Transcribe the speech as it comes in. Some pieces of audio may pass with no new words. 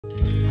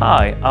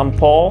Hi, I'm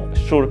Paul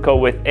Shurko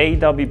with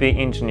AWB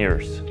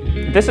Engineers.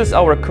 This is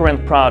our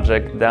current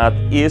project that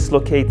is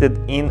located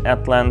in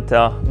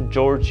Atlanta,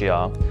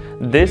 Georgia.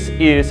 This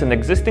is an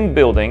existing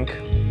building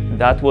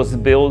that was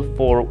built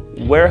for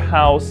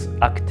warehouse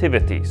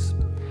activities.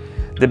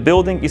 The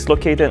building is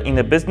located in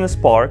a business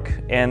park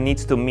and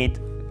needs to meet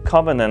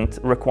covenant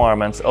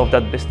requirements of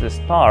that business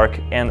park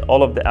and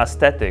all of the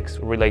aesthetics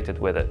related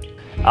with it.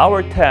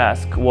 Our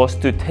task was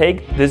to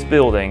take this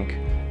building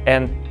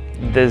and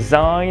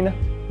design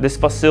this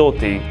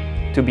facility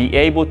to be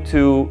able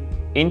to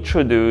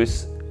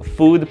introduce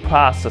food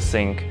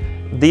processing.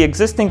 The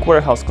existing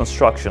warehouse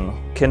construction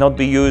cannot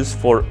be used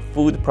for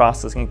food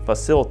processing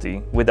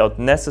facility without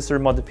necessary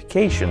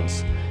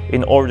modifications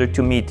in order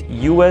to meet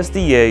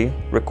USDA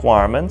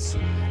requirements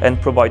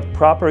and provide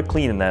proper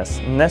cleanliness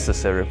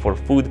necessary for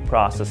food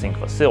processing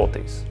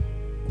facilities.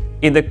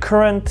 In the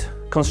current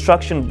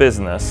construction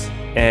business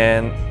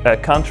and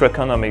country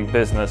economic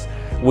business,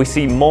 we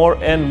see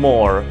more and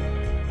more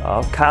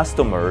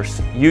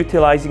customers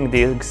utilizing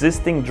the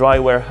existing dry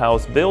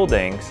warehouse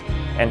buildings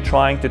and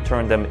trying to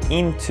turn them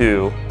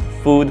into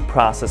food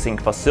processing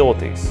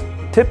facilities.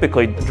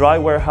 Typically, dry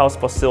warehouse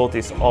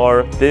facilities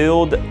are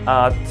built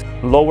at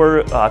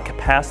lower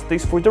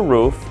capacities for the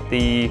roof.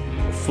 The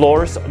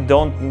floors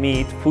don't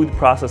meet food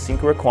processing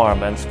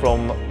requirements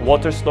from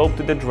water slope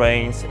to the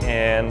drains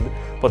and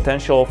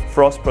potential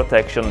frost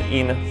protection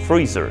in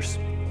freezers.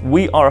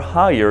 We are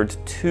hired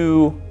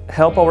to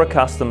help our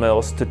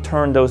customers to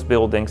turn those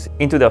buildings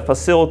into the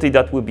facility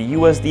that will be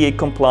USDA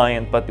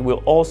compliant, but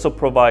will also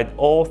provide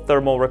all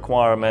thermal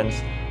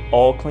requirements,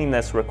 all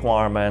cleanness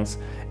requirements,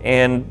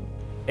 and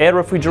air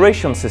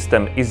refrigeration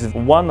system is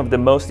one of the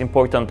most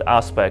important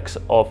aspects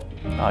of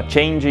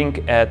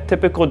changing a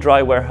typical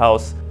dry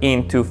warehouse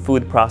into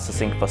food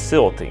processing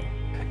facility.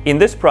 In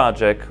this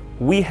project,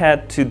 we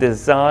had to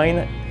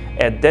design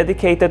a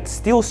dedicated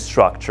steel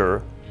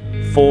structure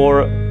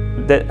for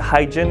the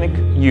hygienic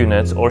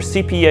units or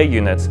CPA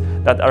units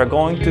that are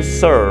going to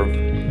serve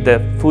the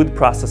food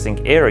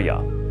processing area.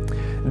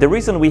 The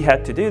reason we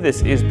had to do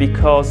this is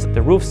because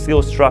the roof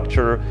steel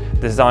structure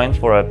designed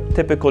for a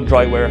typical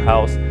dry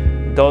warehouse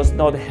does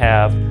not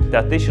have the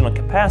additional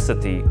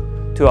capacity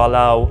to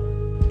allow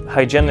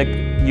hygienic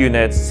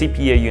units,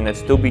 CPA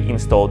units, to be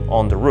installed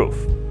on the roof.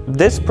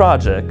 This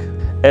project,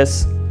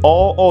 as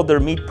all other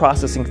meat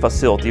processing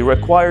facility,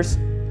 requires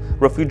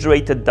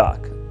refrigerated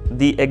dock.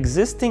 The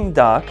existing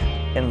dock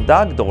and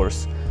dock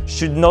doors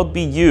should not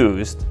be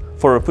used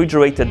for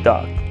refrigerated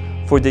dock.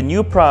 For the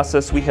new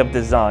process, we have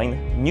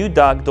designed new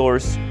dock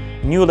doors,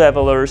 new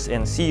levelers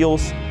and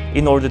seals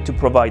in order to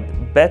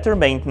provide better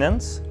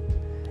maintenance,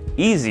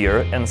 easier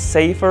and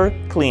safer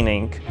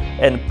cleaning,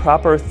 and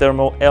proper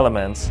thermal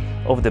elements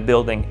of the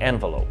building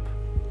envelope.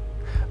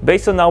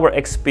 Based on our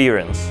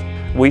experience,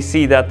 we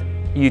see that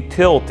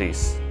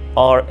utilities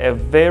are a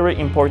very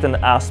important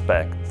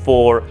aspect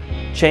for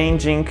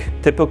changing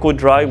typical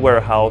dry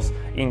warehouse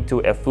into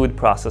a food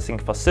processing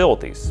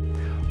facilities.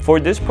 For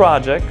this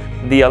project,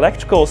 the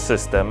electrical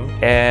system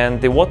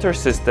and the water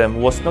system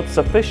was not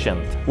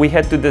sufficient. We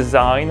had to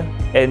design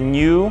a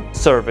new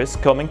service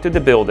coming to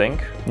the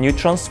building, new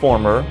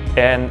transformer,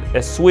 and a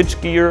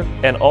switchgear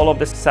and all of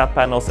the sub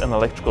panels and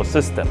electrical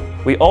system.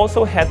 We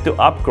also had to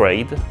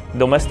upgrade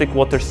domestic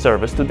water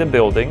service to the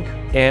building,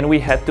 and we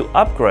had to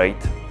upgrade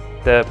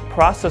the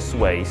process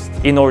waste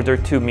in order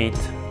to meet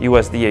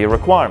USDA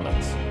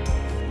requirements.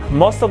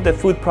 Most of the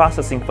food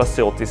processing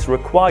facilities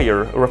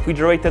require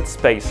refrigerated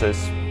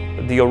spaces.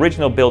 The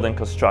original building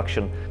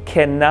construction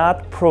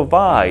cannot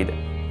provide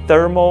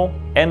thermal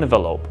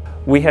envelope.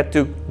 We had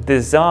to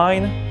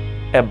design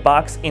a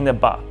box in a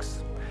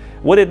box.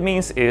 What it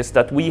means is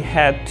that we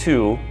had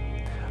to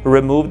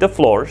remove the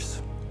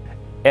floors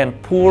and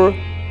pour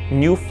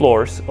new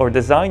floors or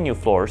design new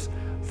floors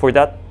for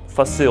that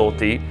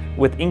facility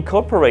with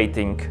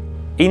incorporating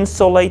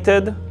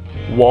insulated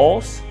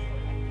walls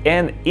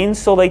and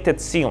insulated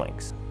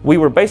ceilings. We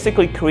were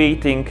basically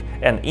creating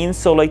an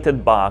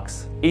insulated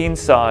box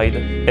inside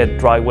a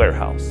dry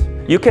warehouse.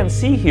 You can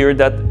see here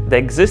that the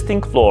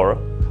existing floor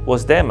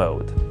was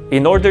demoed.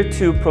 In order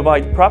to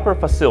provide proper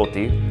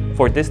facility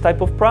for this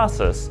type of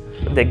process,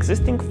 the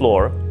existing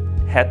floor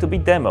had to be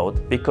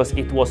demoed because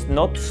it was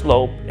not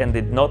sloped and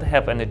did not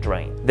have any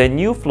drain. The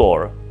new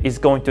floor is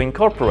going to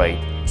incorporate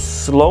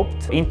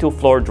sloped into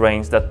floor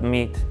drains that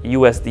meet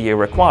USDA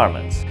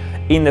requirements.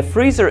 In the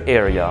freezer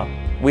area,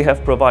 we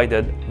have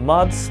provided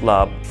mud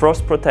slab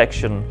frost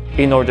protection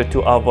in order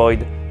to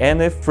avoid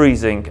any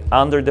freezing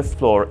under the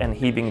floor and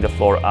heaving the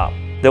floor up.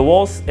 The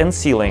walls and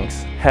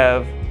ceilings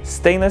have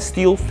stainless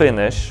steel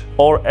finish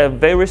or a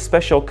very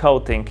special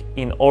coating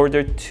in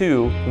order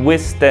to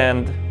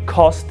withstand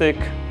caustic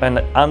and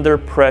under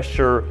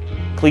pressure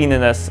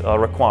cleanliness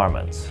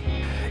requirements.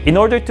 In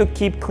order to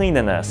keep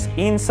cleanliness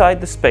inside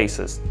the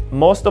spaces,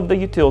 most of the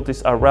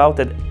utilities are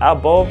routed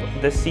above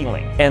the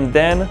ceiling and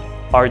then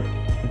are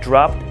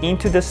dropped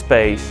into the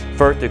space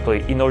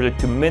vertically in order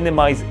to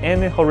minimize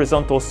any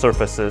horizontal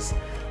surfaces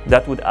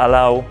that would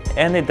allow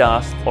any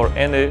dust or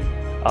any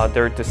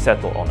dirt to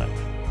settle on it.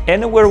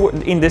 Anywhere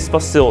in this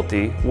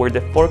facility where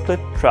the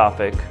forklift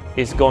traffic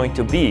is going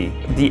to be,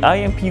 the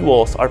IMP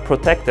walls are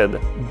protected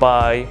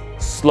by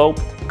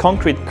sloped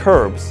concrete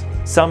curbs,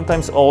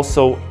 sometimes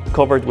also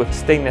covered with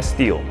stainless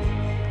steel.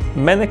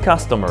 Many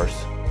customers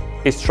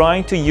is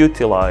trying to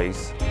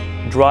utilize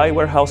dry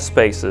warehouse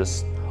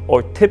spaces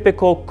or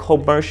typical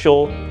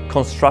commercial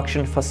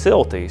construction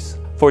facilities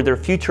for their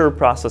future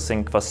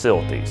processing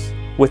facilities.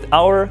 With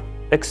our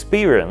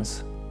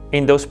experience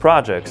in those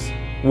projects,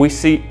 we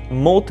see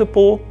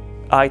multiple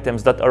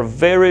items that are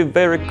very,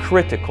 very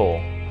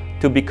critical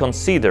to be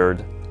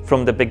considered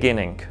from the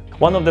beginning.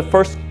 One of the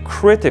first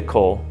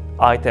critical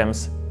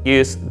items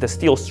is the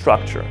steel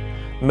structure.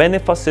 Many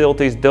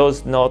facilities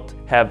does not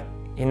have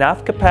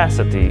enough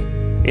capacity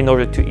in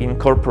order to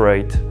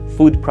incorporate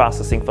food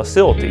processing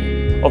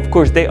facility. Of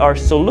course, there are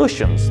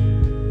solutions.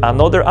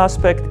 Another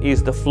aspect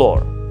is the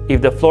floor.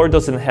 If the floor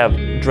doesn't have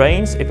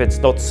drains, if it's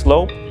not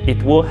sloped,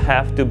 it will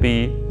have to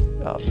be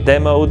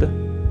demoed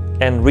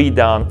and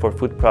redone for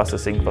food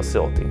processing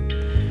facility.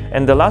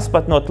 And the last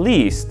but not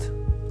least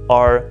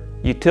are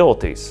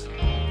utilities.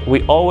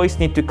 We always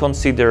need to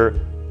consider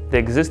the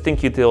existing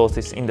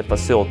utilities in the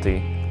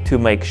facility to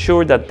make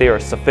sure that they are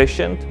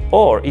sufficient,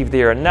 or if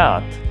they are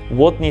not,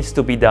 what needs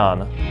to be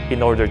done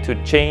in order to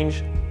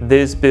change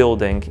this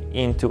building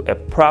into a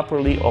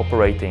properly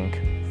operating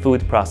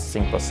food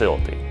processing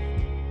facility.